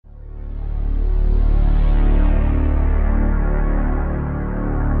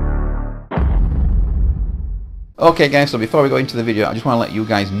Okay guys, so before we go into the video, I just want to let you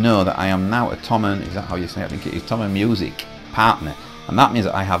guys know that I am now a Thomann, is that how you say it? I think it is Thomann Music partner, and that means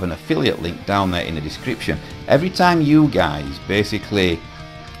that I have an affiliate link down there in the description. Every time you guys basically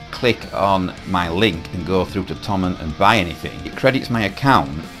click on my link and go through to Thomann and buy anything, it credits my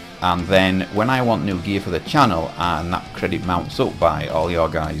account, and then when I want new gear for the channel and that credit mounts up by all you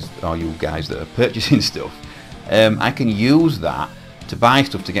guys that are purchasing stuff, I can use that to buy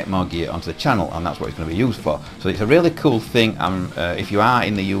stuff to get more gear onto the channel, and that's what it's going to be used for. So it's a really cool thing. If you are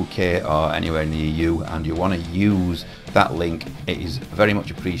in the UK or anywhere in the EU and you want to use that link, it is very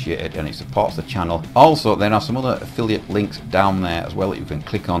much appreciated and it supports the channel. Also, there are some other affiliate links down there as well that you can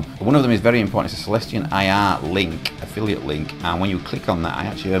click on. One of them is very important. It's a Celestion IR link, affiliate link, and when you click on that, I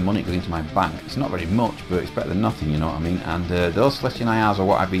actually earn money. It goes into my bank. It's not very much, but it's better than nothing, you know what I mean? And those Celestion IRs are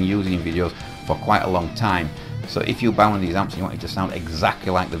what I've been using in videos for quite a long time. So if you buy one of these amps and you want it to sound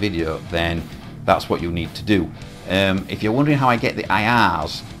exactly like the video, then that's what you need to do. If you're wondering how I get the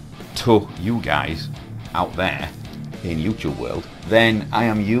IRs to you guys out there in YouTube world, then I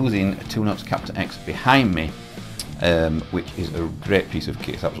am using a 2 Notes Captor X behind me, which is a great piece of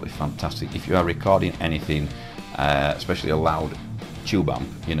kit. It's absolutely fantastic. If you are recording anything, especially a loud tube amp,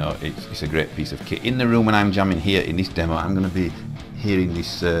 you know, it's a great piece of kit. In the room when I'm jamming here in this demo, I'm going to be hearing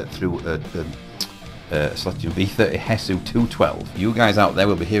this through a Celestion V30 Hesu 212. You guys out there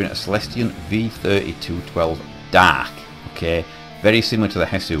will be hearing a Celestion V30 212 Dark. Okay, very similar to the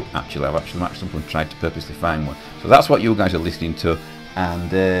Hesu. Actually, I've actually matched up and tried to purposely find one. So that's what you guys are listening to, and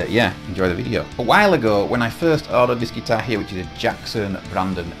yeah, enjoy the video. A while ago, when I first ordered this guitar here, which is a Jackson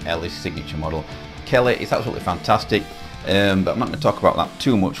Brandon Ellis signature model, Kelly, it's absolutely fantastic. But I'm not going to talk about that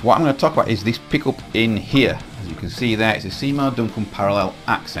too much. What I'm going to talk about is this pickup in here. As you can see there, it's a Seymour Duncan parallel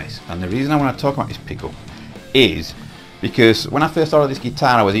access, and the reason I want to talk about this pickup is because when I first ordered this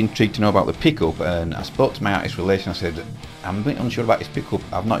guitar, I was intrigued to know about the pickup, and I spoke to my artist relation. I said, I'm a bit unsure about this pickup.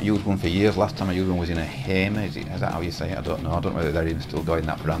 I've not used one for years. Last time I used one was in a Hamer. Is that how you say it? I don't know. I don't know whether they're even still going,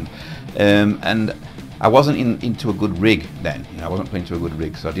 that brand. And I wasn't into a good rig then. You know, I wasn't playing to a good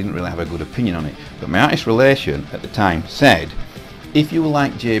rig, so I didn't really have a good opinion on it. But my artist relation at the time said, if you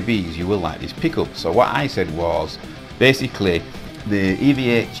like JBs, you will like this pickup. So what I said was, basically, the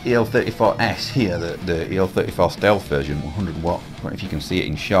EVH EL34S here, the EL34 Stealth version, 100 watt, I don't know if you can see it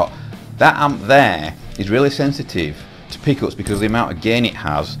in shot, that amp there is really sensitive to pickups because of the amount of gain it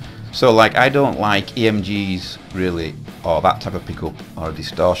has. So like, I don't like EMGs really, or that type of pickup, or a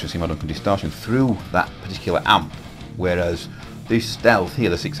distortion, Seymour Duncan distortion through that particular amp, whereas this Stealth here,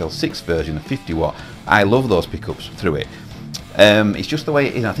 the 6L6 version, the 50 watt, I love those pickups through it. It's just the way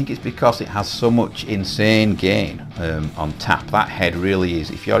it is. I think it's because it has so much insane gain on tap. That head really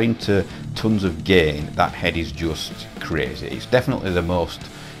is, if you're into tons of gain, that head is just crazy. It's definitely the most,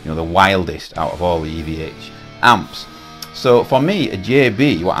 you know, the wildest out of all the EVH amps. So for me, a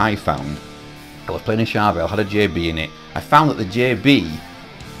JB, what I found, I was playing a Charvel, had a JB in it. I found that the JB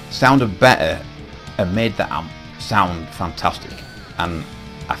sounded better and made the amp sound fantastic, and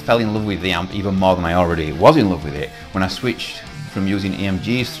I fell in love with the amp even more than I already was in love with it when I switched from using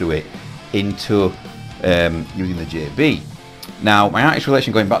EMGs through it into using the JB. Now, my artist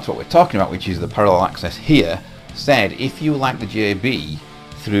relation, going back to what we're talking about, which is the parallel access here, said if you like the JB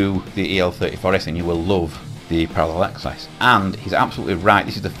through the EL34S, then you will love the parallel access. And he's absolutely right.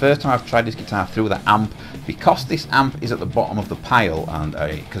 This is the first time I've tried this guitar through the amp. Because this amp is at the bottom of the pile, and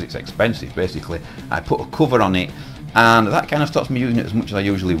because it's expensive basically, I put a cover on it, and that kind of stops me using it as much as I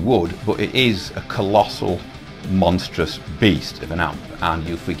usually would, but it is a colossal, monstrous beast of an amp, and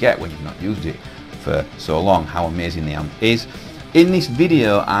you forget when you've not used it for so long how amazing the amp is. In this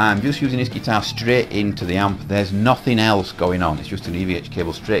video, I'm just using this guitar straight into the amp. There's nothing else going on. It's just an EVH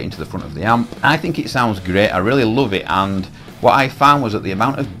cable straight into the front of the amp. I think it sounds great. I really love it, and what I found was that the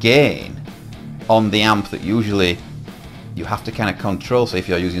amount of gain on the amp that usually you have to kind of control, so if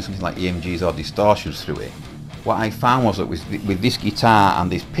you're using something like EMGs or distortions through it, what I found was that with this guitar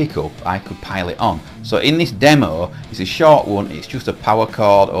and this pickup, I could pile it on. So in this demo, it's a short one, it's just a power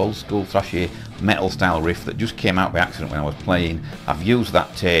chord, old school thrashy metal style riff that just came out by accident when I was playing. I've used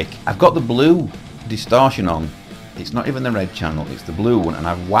that take. I've got the blue distortion on. It's not even the red channel, it's the blue one, and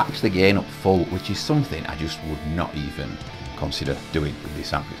I've waxed the gain up full, which is something I just would not even consider doing with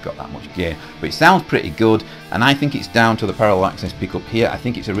this amp. It's got that much gain, but it sounds pretty good, and I think it's down to the parallel access pickup here. I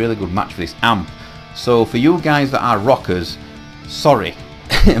think it's a really good match for this amp. So for you guys that are rockers, sorry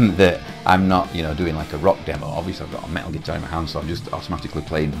that I'm not, you know, doing like a rock demo. Obviously I've got a metal guitar in my hand, so I'm just automatically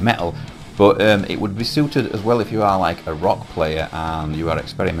playing metal, but it would be suited as well if you are like a rock player and you are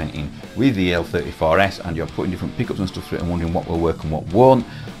experimenting with the EL34S and you're putting different pickups and stuff through it and wondering what will work and what won't.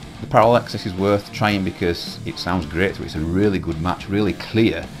 the parallel access is worth trying because it sounds great. So it's a really good match, really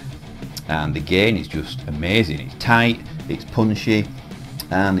clear, and the gain is just amazing. It's tight, it's punchy,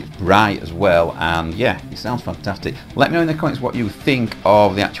 and it's bright as well, and yeah, it sounds fantastic. Let me know in the comments what you think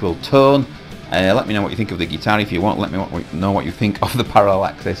of the actual tone. Let me know what you think of the guitar if you want. Let me know what you think of the parallel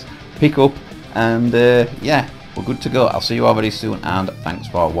access pickup, and yeah, we're good to go. I'll see you all very soon, and thanks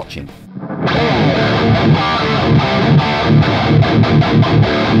for watching.